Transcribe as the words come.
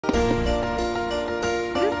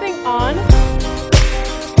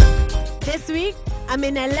This week, I'm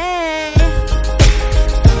in LA.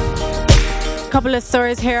 Couple of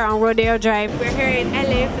stories here on Rodeo Drive. We're here in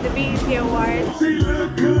LA for the BET Awards.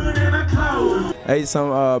 Ate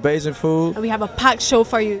some Bayesian food. And we have a packed show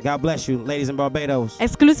for you. God bless you, ladies in Barbados.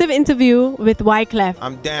 Exclusive interview with Wyclef.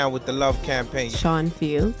 I'm down with the love campaign. Sean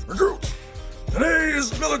Fields. Recruits, today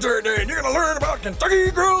is military day and you're gonna learn about Kentucky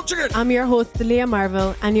grilled chicken. I'm your host, Leah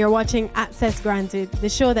Marville, and you're watching Access Granted, the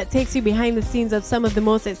show that takes you behind the scenes of some of the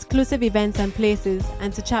most exclusive events and places,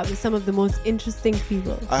 and to chat with some of the most interesting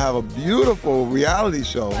people. I have a beautiful reality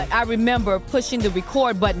show. I remember pushing the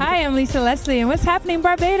record button. Hi, I'm Lisa Leslie, and what's happening in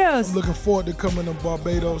Barbados? I'm looking forward to coming to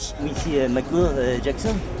Barbados. We see Michael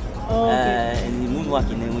Jackson and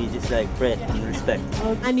moonwalking, and we just like pray and respect.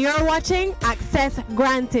 And you're watching Access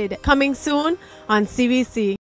Granted, coming soon on CBC.